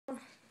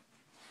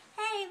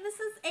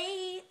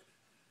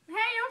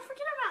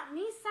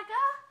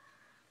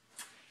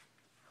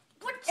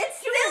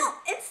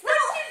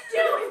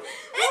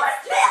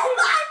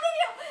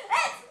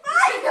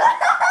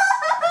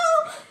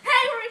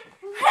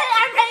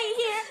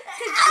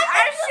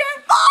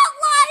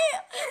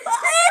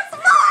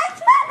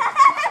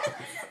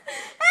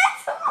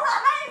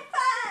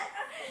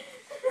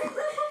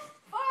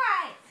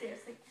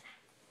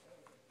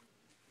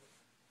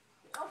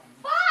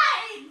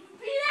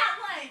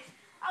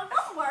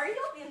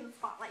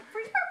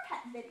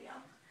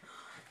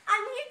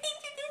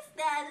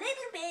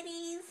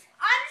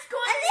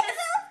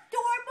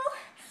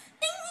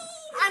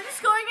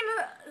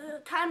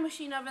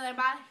machine over there,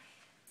 bye.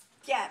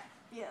 Yeah.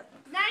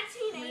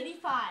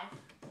 1985.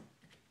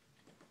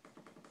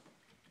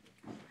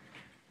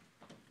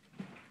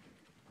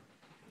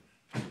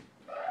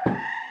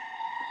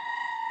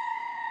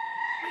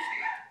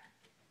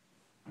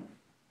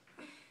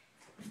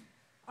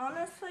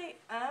 Honestly,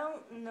 I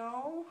don't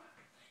know.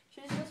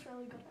 She's just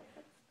really good at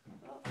it.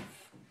 Oh.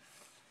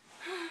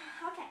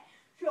 Okay,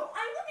 so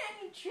I'm going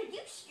to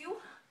introduce you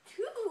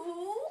to...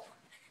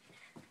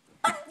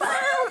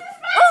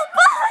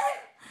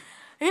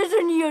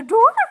 Isn't he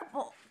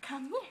adorable?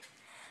 Come here.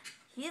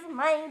 He's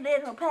my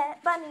little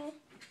pet bunny.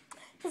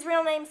 His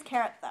real name's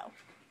Carrot, though.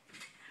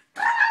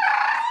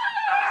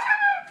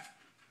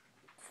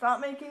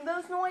 Stop making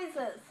those noises.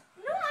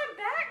 No, I'm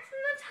back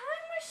from the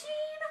time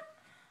machine.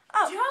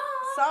 Oh,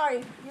 Duh.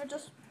 sorry. You're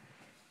just...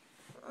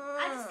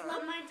 I just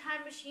love my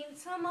time machine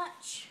so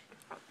much.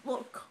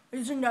 Look,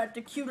 isn't that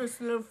the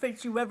cutest little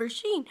face you've ever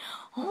seen?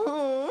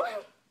 Oh.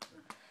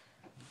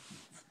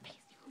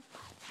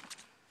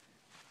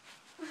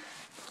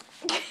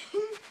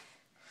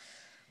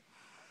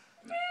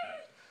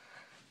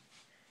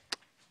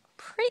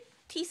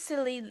 Pretty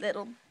silly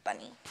little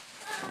bunny.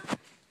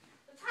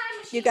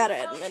 You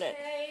gotta admit it.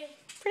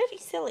 Pretty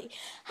silly.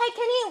 Hey,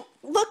 can you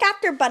look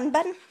after Bun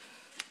Bun?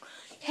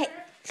 Hey,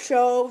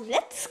 so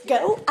let's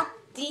go up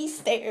these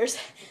stairs.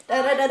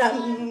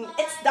 Da-da-da-dum.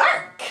 It's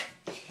dark.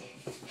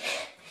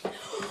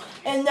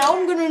 And now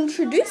I'm gonna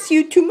introduce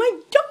you to my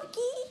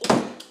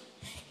doggy.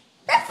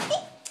 Rusty,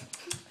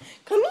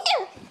 come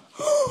here.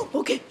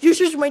 Okay, this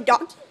is my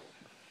doggy.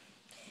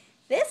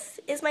 This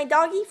is my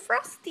doggy,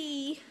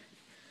 Frosty.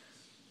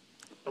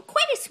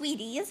 Quite a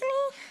sweetie, isn't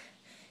he?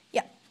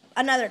 Yeah,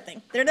 another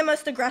thing. They're the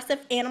most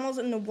aggressive animals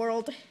in the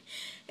world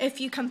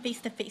if you come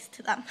face to face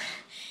to them.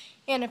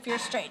 And if you're a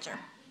stranger.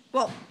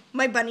 Well,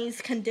 my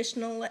bunny's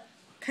conditionless.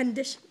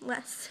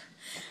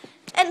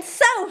 And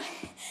so,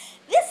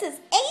 this is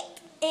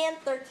 8 and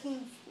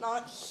 13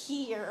 not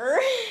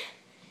here.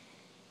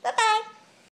 Bye-bye.